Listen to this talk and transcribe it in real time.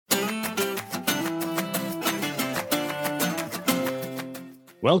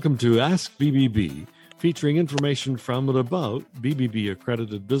Welcome to Ask BBB, featuring information from and about BBB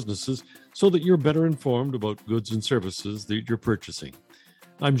accredited businesses so that you're better informed about goods and services that you're purchasing.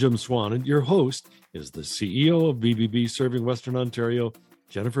 I'm Jim Swan, and your host is the CEO of BBB Serving Western Ontario,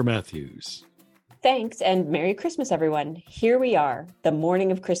 Jennifer Matthews. Thanks, and Merry Christmas, everyone. Here we are, the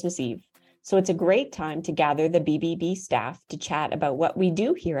morning of Christmas Eve. So it's a great time to gather the BBB staff to chat about what we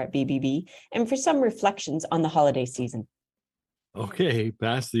do here at BBB and for some reflections on the holiday season. Okay,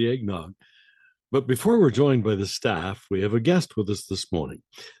 pass the eggnog. But before we're joined by the staff, we have a guest with us this morning.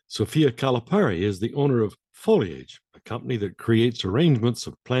 Sophia Calipari is the owner of Foliage, a company that creates arrangements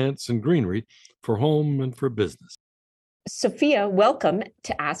of plants and greenery for home and for business. Sophia, welcome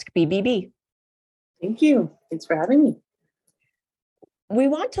to Ask BBB. Thank you. Thanks for having me. We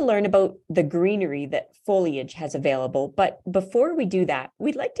want to learn about the greenery that Foliage has available, but before we do that,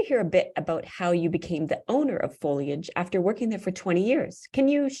 we'd like to hear a bit about how you became the owner of Foliage after working there for 20 years. Can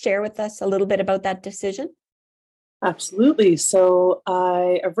you share with us a little bit about that decision? Absolutely. So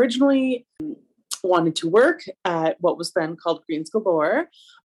I originally wanted to work at what was then called Greens Galore.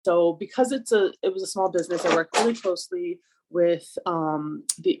 So because it was a small business, I worked really closely with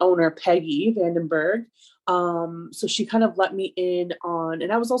the owner, Peggy Vandenberg. So she kind of let me in on,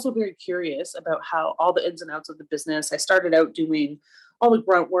 and I was also very curious about how all the ins and outs of the business. I started out doing all the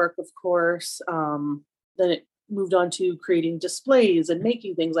grunt work, of course. Then it moved on to creating displays and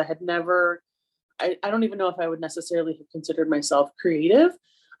making things. I don't even know if I would necessarily have considered myself creative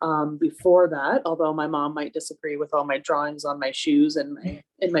before that, although my mom might disagree with all my drawings on my shoes and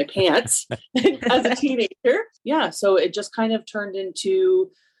my pants as a teenager. Yeah, so it just kind of turned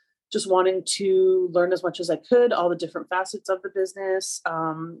into just wanting to learn as much as I could, all the different facets of the business.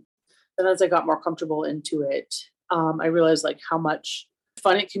 And as I got more comfortable into it, I realized like how much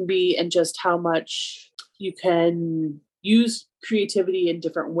fun it can be and just how much you can use creativity in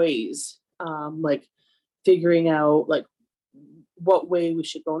different ways, like figuring out like what way we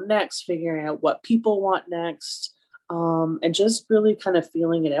should go next, figuring out what people want next, and just really kind of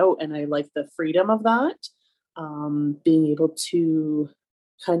feeling it out. And I like the freedom of that, being able to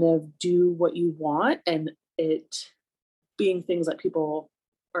kind of do what you want and it being things that people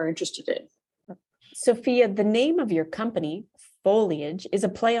are interested in. Sophia, the name of your company, Foliage, is a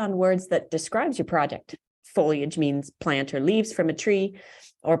play on words that describes your project. Foliage means plant or leaves from a tree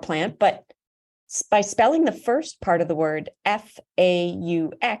or plant, but by spelling the first part of the word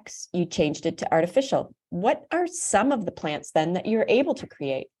F-A-U-X, you changed it to artificial. What are some of the plants then that you're able to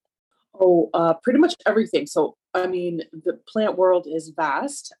create? Pretty much everything. So, I mean, the plant world is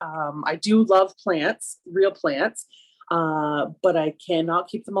vast. I do love plants, real plants, but I cannot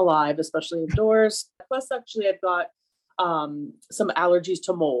keep them alive, especially indoors. Plus, actually, I've got some allergies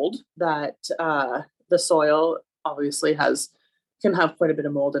to mold that the soil obviously can have quite a bit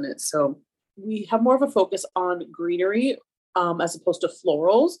of mold in it. So we have more of a focus on greenery as opposed to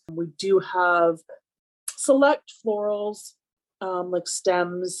florals. We do have select florals, like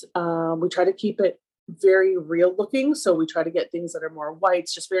stems. We try to keep it very real looking. So we try to get things that are more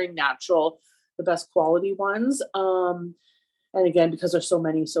whites, just very natural, the best quality ones. And again, because there's so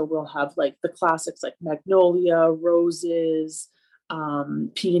many, so we'll have like the classics like magnolia, roses,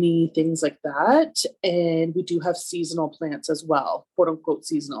 peony, things like that. And we do have seasonal plants as well, quote unquote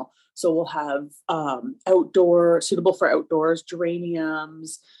seasonal. So we'll have suitable for outdoors,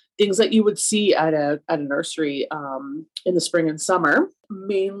 geraniums, things that you would see at a nursery in the spring and summer.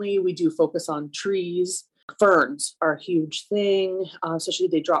 Mainly, we do focus on trees. Ferns are a huge thing, especially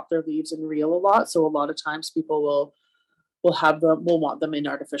they drop their leaves and reel a lot. So a lot of times people will want them in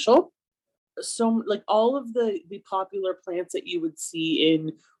artificial. So like all of the popular plants that you would see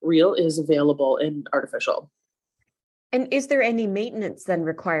in real is available in artificial. And is there any maintenance then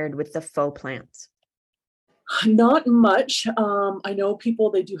required with the faux plants? Not much. I know people,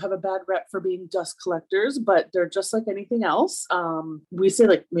 they do have a bad rep for being dust collectors, but they're just like anything else. We say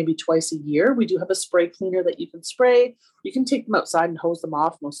like maybe twice a year. We do have a spray cleaner that you can spray. You can take them outside and hose them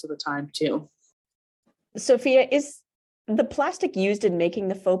off most of the time too. Sophia, is the plastic used in making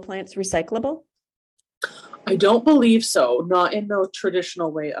the faux plants recyclable? I don't believe so. Not in the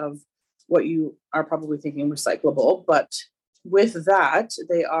traditional way of what you are probably thinking recyclable, but with that,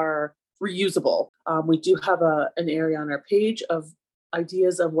 they are reusable. We do have an area on our page of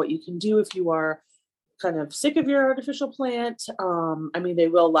ideas of what you can do if you are kind of sick of your artificial plant. I mean, they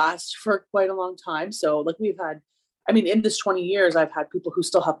will last for quite a long time. So like in this 20 years, I've had people who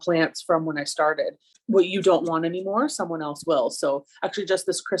still have plants from when I started. What you don't want anymore, someone else will. So actually just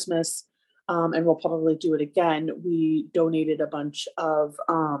this Christmas, and we'll probably do it again, we donated a bunch of,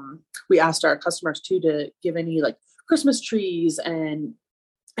 we asked our customers to give any like Christmas trees and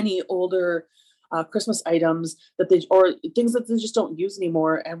any older Christmas items that they, or things that they just don't use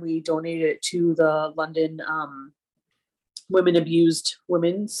anymore, and we donate it to the London Women Abused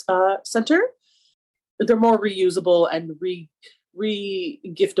Women's Center. They're more reusable and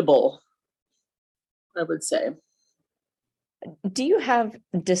re-giftable, I would say. Do you have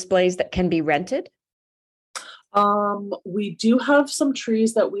displays that can be rented? We do have some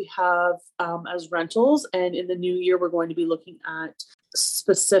trees that we have as rentals, and in the new year, we're going to be looking at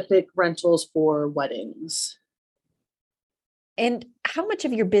specific rentals for weddings. And how much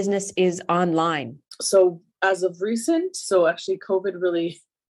of your business is online? So as of recent, so actually COVID really,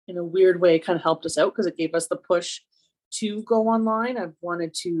 in a weird way, kind of helped us out because it gave us the push to go online. I've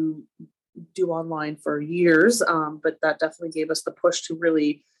wanted to do online for years, but that definitely gave us the push to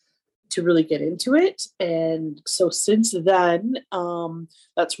really get into it. And so since then,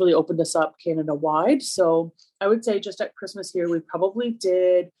 that's really opened us up Canada wide. So I would say just at Christmas here, we probably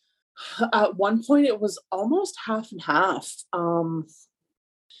did, at one point it was almost half and half.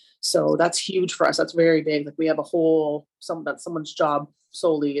 So that's huge for us. That's very big. Like we have a whole, someone's job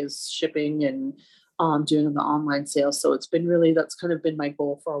solely is shipping and doing the online sales. So it's been really, that's kind of been my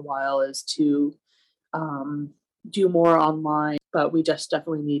goal for a while, is to do more online, but we just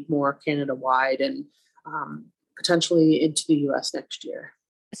definitely need more Canada wide and potentially into the US next year.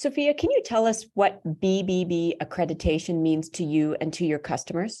 Sophia, can you tell us what BBB accreditation means to you and to your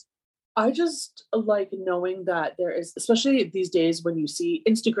customers? I just like knowing that there is, especially these days when you see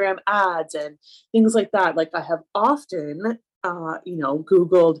Instagram ads and things like that, like I have often,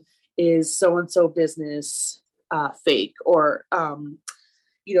 Googled, is so-and-so business fake, or,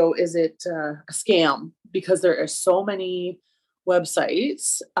 is it a scam? Because there are so many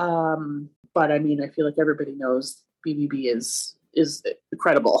websites. But I mean, I feel like everybody knows BBB is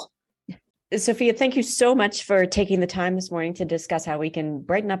credible. Sophia, thank you so much for taking the time this morning to discuss how we can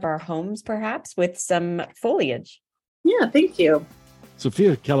brighten up our homes, perhaps, with some foliage. Yeah, thank you.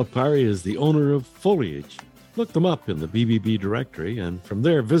 Sophia Calipari is the owner of Foliage. Look them up in the BBB directory, and from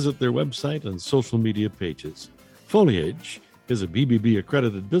there, visit their website and social media pages. Foliage is a BBB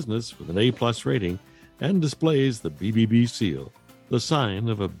accredited business with an A+ rating and displays the BBB seal, the sign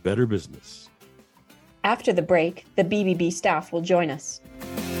of a better business. After the break, the BBB staff will join us.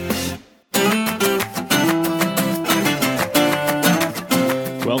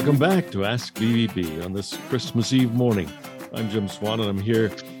 Welcome back to Ask BBB on this Christmas Eve morning. I'm Jim Swan, and I'm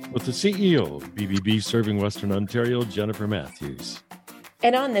here with the CEO of BBB Serving Western Ontario, Jennifer Matthews.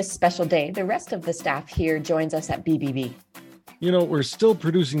 And on this special day, the rest of the staff here joins us at BBB. You know, we're still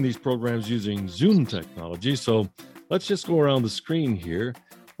producing these programs using Zoom technology, so let's just go around the screen here.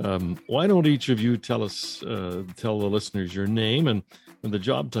 Why don't each of you tell the listeners your name and the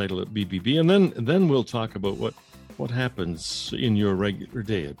job title at BBB, and then we'll talk about what happens in your regular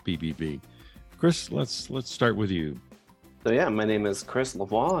day at BBB. Chris, let's start with you. So yeah, my name is Chris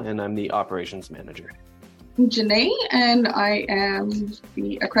Lavoie, and I'm the operations manager. I'm Janae, and I am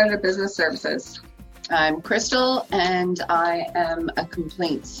the accredited business services. I'm Crystal, and I am a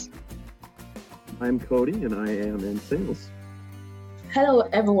complaints. I'm Cody, and I am in sales. Hello,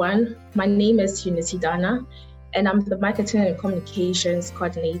 everyone. My name is Unity Dana, and I'm the marketing and communications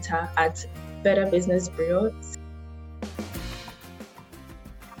coordinator at Better Business Bureau.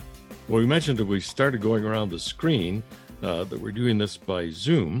 Well, we mentioned that we started going around the screen, that we're doing this by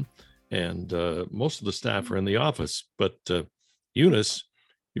Zoom, and most of the staff are in the office. But Eunice,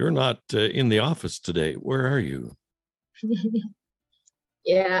 you're not in the office today. Where are you?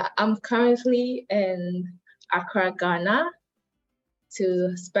 Yeah, I'm currently in Accra, Ghana,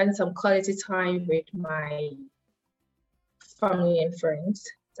 to spend some quality time with my family and friends.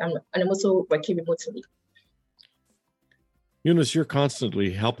 And I'm also working remotely. Eunice, you're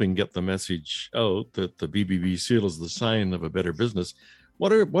constantly helping get the message out that the BBB seal is the sign of a better business.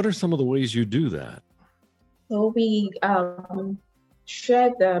 What are some of the ways you do that? So we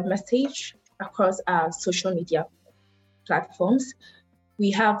share the message across our social media platforms. We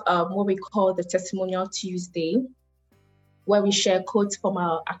have what we call the Testimonial Tuesday, where we share quotes from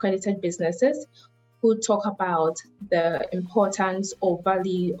our accredited businesses who talk about the importance or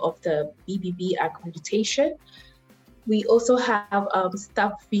value of the BBB accreditation. We also have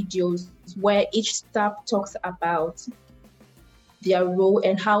staff videos where each staff talks about their role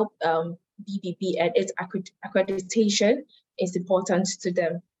and how BBB and its accreditation is important to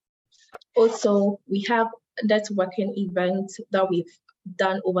them. Also, we have networking events that we've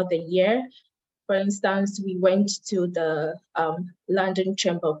done over the year. For instance, we went to the London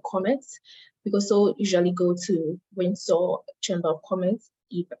Chamber of Commerce. We also usually go to Windsor Chamber of Commerce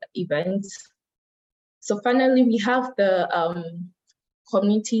events. So finally, we have the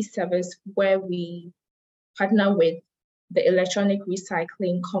community service where we partner with the electronic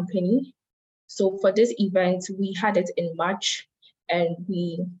recycling company. So for this event, we had it in March, and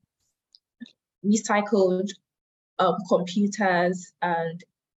we recycled computers and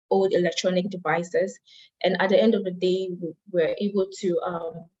old electronic devices. And at the end of the day, we were able to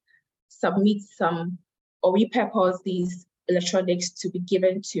submit some or repurpose these electronics to be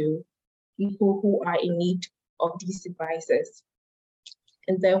given to people who are in need of these devices.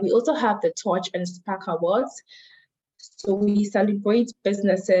 And then we also have the Torch and Spark Awards. So we celebrate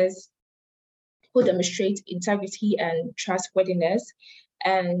businesses who demonstrate integrity and trustworthiness.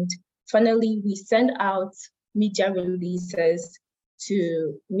 And finally, we send out media releases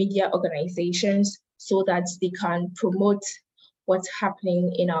to media organizations so that they can promote what's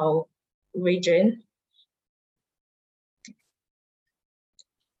happening in our region.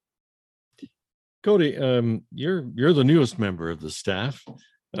 Cody, you're the newest member of the staff.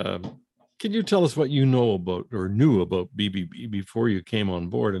 Can you tell us what you know about or knew about BBB before you came on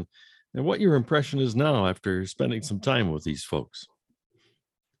board, and what your impression is now after spending some time with these folks?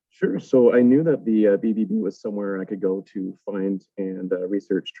 Sure. So I knew that the BBB was somewhere I could go to find and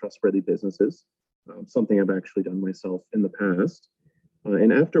research trustworthy businesses, something I've actually done myself in the past.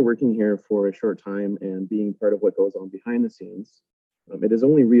 And after working here for a short time and being part of what goes on behind the scenes, it has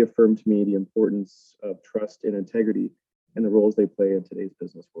only reaffirmed to me the importance of trust and integrity and the roles they play in today's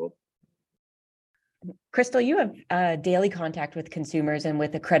business world. Crystal, you have daily contact with consumers and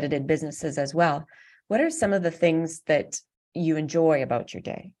with accredited businesses as well. What are some of the things that you enjoy about your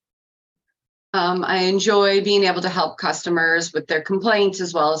day? I enjoy being able to help customers with their complaints,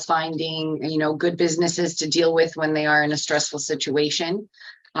 as well as finding, good businesses to deal with when they are in a stressful situation.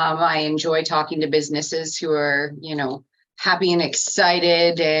 I enjoy talking to businesses who are, happy and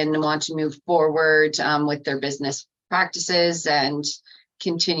excited and want to move forward with their business practices and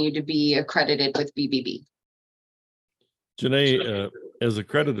continue to be accredited with BBB. Janae, as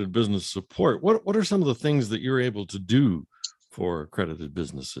accredited business support, what are some of the things that you're able to do for accredited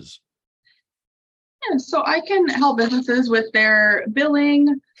businesses? Yeah, so I can help businesses with their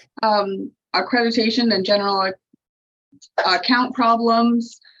billing, accreditation, and general account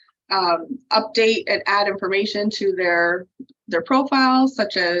problems, update and add information to their profiles,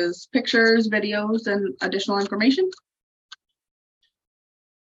 such as pictures, videos, and additional information.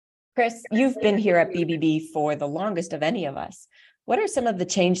 Chris, you've been here at BBB for the longest of any of us. What are some of the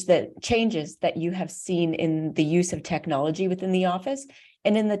changes that you have seen in the use of technology within the office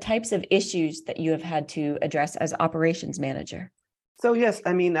and in the types of issues that you have had to address as operations manager? So yes,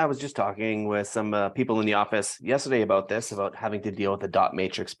 I was just talking with some people in the office yesterday about having to deal with a dot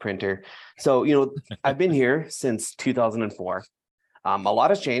matrix printer. So, I've been here since 2004. A lot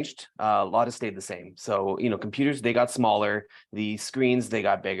has changed. A lot has stayed the same. So, computers, they got smaller, the screens, they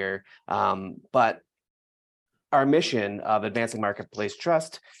got bigger. But our mission of advancing marketplace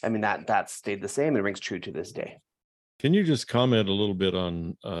trust, that stayed the same and rings true to this day. Can you just comment a little bit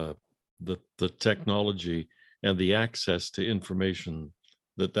on the technology and the access to information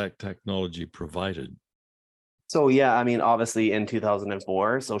that technology provided? So, yeah, obviously in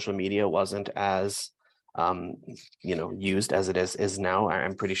 2004, social media wasn't as used as it is now.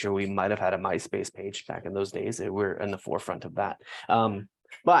 I'm pretty sure we might have had a MySpace page back in those days. We're in the forefront of that.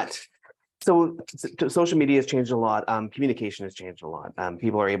 So social media has changed a lot. Communication has changed a lot.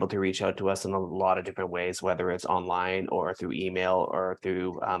 People are able to reach out to us in a lot of different ways, whether it's online or through email or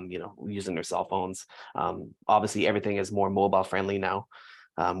through, using their cell phones. Obviously, everything is more mobile friendly now,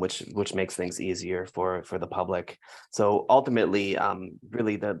 which makes things easier for the public. So ultimately,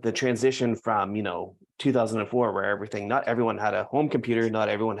 really the transition from 2004, where not everyone had a home computer, not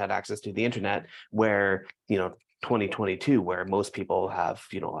everyone had access to the internet, where 2022, where most people have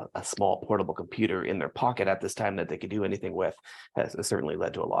a small portable computer in their pocket at this time that they could do anything with, has certainly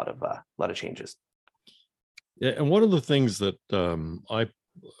led to a lot of changes. Yeah, and one of the things that I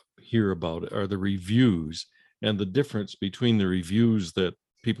hear about are the reviews and the difference between the reviews that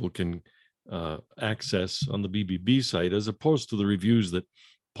people can access on the BBB site as opposed to the reviews that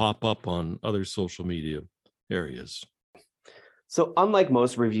pop up on other social media areas. So unlike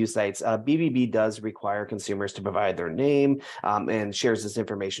most review sites, BBB does require consumers to provide their name and shares this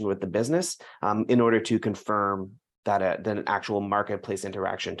information with the business in order to confirm that an actual marketplace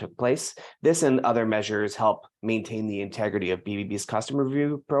interaction took place. This and other measures help maintain the integrity of BBB's customer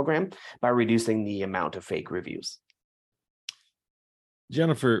review program by reducing the amount of fake reviews.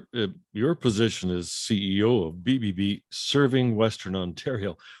 Jennifer, your position as CEO of BBB serving Western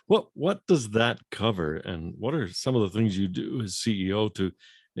Ontario. What does that cover, and what are some of the things you do as CEO to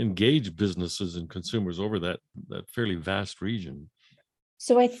engage businesses and consumers over that fairly vast region?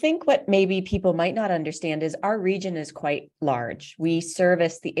 So I think what maybe people might not understand is our region is quite large. We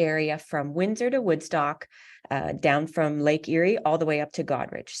service the area from Windsor to Woodstock, down from Lake Erie all the way up to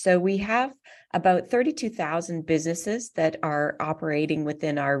Goderich. So we have about 32,000 businesses that are operating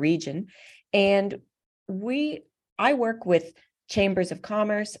within our region. And I work with chambers of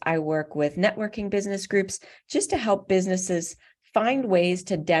commerce. I work with networking business groups just to help businesses find ways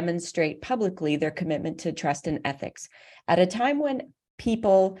to demonstrate publicly their commitment to trust and ethics at a time when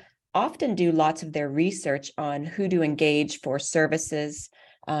people often do lots of their research on who to engage for services,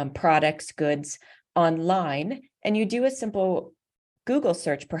 products, goods online, and you do a simple Google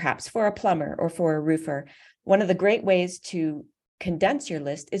search perhaps for a plumber or for a roofer. One of the great ways to condense your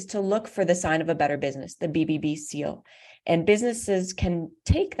list is to look for the sign of a better business, the BBB seal. And businesses can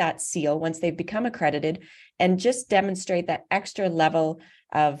take that seal once they've become accredited and just demonstrate that extra level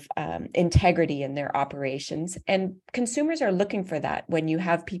of integrity in their operations. And consumers are looking for that when you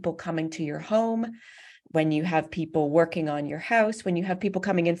have people coming to your home, when you have people working on your house, when you have people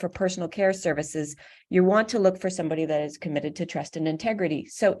coming in for personal care services. You want to look for somebody that is committed to trust and integrity.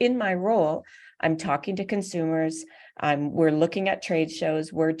 So in my role, I'm talking to consumers, we're looking at trade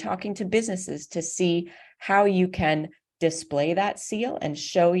shows, we're talking to businesses to see how you can display that seal and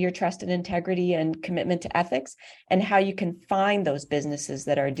show your trust and integrity and commitment to ethics, and how you can find those businesses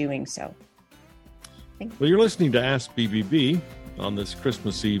that are doing so. Well, you're listening to Ask BBB on this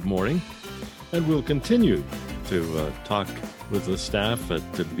Christmas Eve morning, and we'll continue to talk with the staff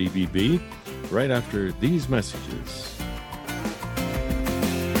at the BBB right after these messages.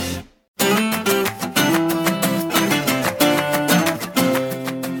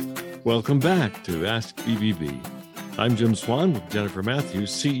 Welcome back to Ask BBB. I'm Jim Swan with Jennifer Matthews,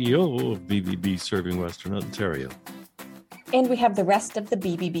 CEO of BBB Serving Western Ontario. And we have the rest of the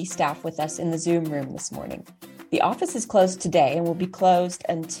BBB staff with us in the Zoom room this morning. The office is closed today and will be closed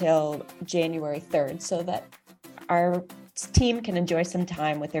until January 3rd so that our team can enjoy some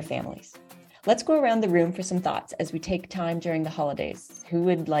time with their families. Let's go around the room for some thoughts as we take time during the holidays. Who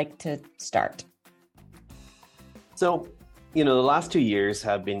would like to start? So, the last 2 years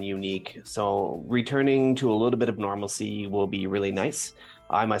have been unique. So returning to a little bit of normalcy will be really nice.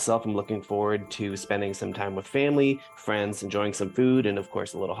 I myself am looking forward to spending some time with family, friends, enjoying some food, and of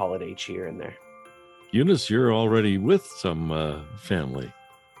course, a little holiday cheer in there. Eunice, you're already with some family.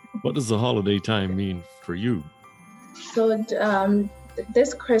 What does the holiday time mean for you? So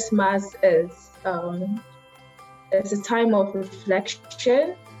this Christmas is a time of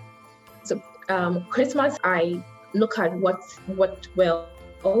reflection. So Christmas, I look at what well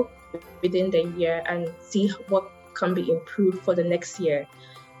within the year and see what can be improved for the next year.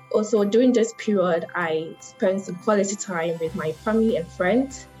 Also, during this period, I spend some quality time with my family and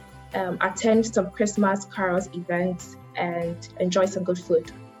friends, attend some Christmas carols events, and enjoy some good food.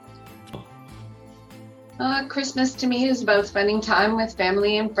 Christmas to me is about spending time with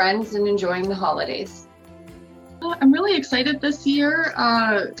family and friends and enjoying the holidays. I'm really excited this year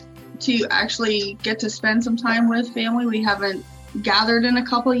to actually get to spend some time with family. We haven't gathered in a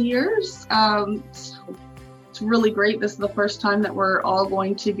couple of years. So it's really great. This is the first time that we're all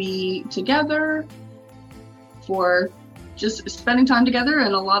going to be together for just spending time together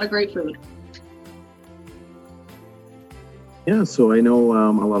and a lot of great food. Yeah, so I know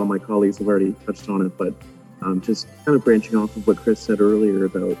a lot of my colleagues have already touched on it, but just kind of branching off of what Chris said earlier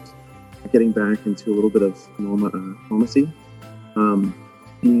about getting back into a little bit of normalcy.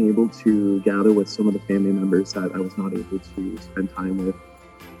 Being able to gather with some of the family members that I was not able to spend time with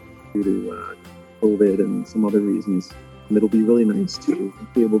due to COVID and some other reasons. And it'll be really nice to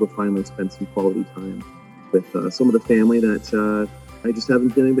be able to finally spend some quality time with some of the family that I just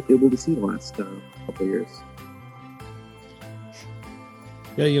haven't been able to see the last couple of years.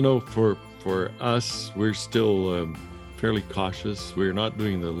 Yeah, for us, we're still fairly cautious. We're not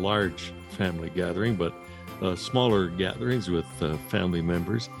doing the large family gathering, but smaller gatherings with family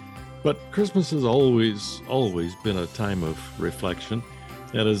members. But Christmas has always been a time of reflection.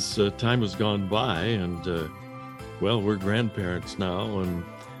 And as time has gone by, and we're grandparents now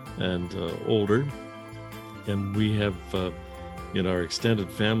and older, and we have in our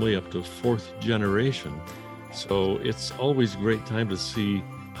extended family up to fourth generation. So it's always a great time to see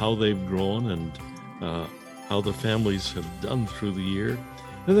how they've grown and how the families have done through the year.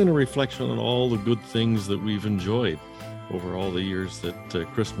 And then a reflection on all the good things that we've enjoyed over all the years that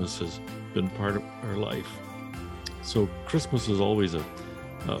Christmas has been part of our life. So Christmas is always a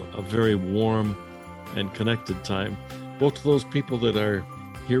very warm and connected time, both to those people that are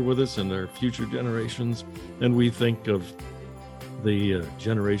here with us and our future generations, and we think of the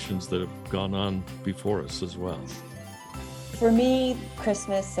generations that have gone on before us as well. For me,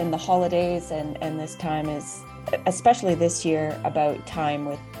 Christmas and the holidays and this time is, especially this year, about time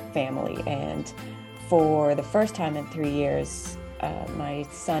with family. And for the first time in 3 years, my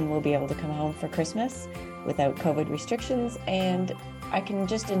son will be able to come home for Christmas without COVID restrictions, and I can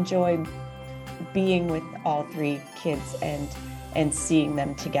just enjoy being with all 3 kids and seeing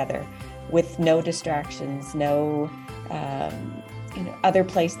them together with no distractions, no other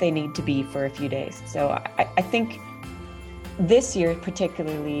place they need to be for a few days. So I think this year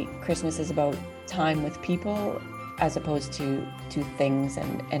particularly, Christmas is about time with people as opposed to things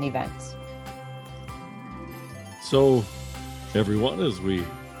and events. So everyone, as we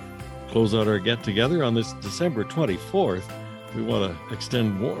close out our get together on this December 24th, we want to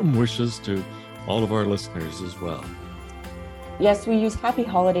extend warm wishes to all of our listeners as well. Yes, we use happy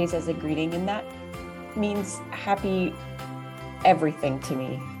holidays as a greeting, and that means happy everything to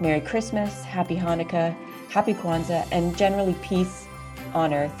me. Merry Christmas, Happy Hanukkah, Happy Kwanzaa, and generally peace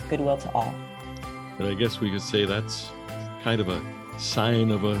on earth, goodwill to all. And I guess we could say that's kind of a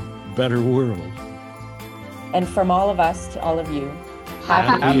sign of a better world. And from all of us to all of you,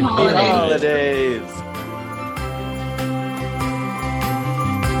 Happy holidays.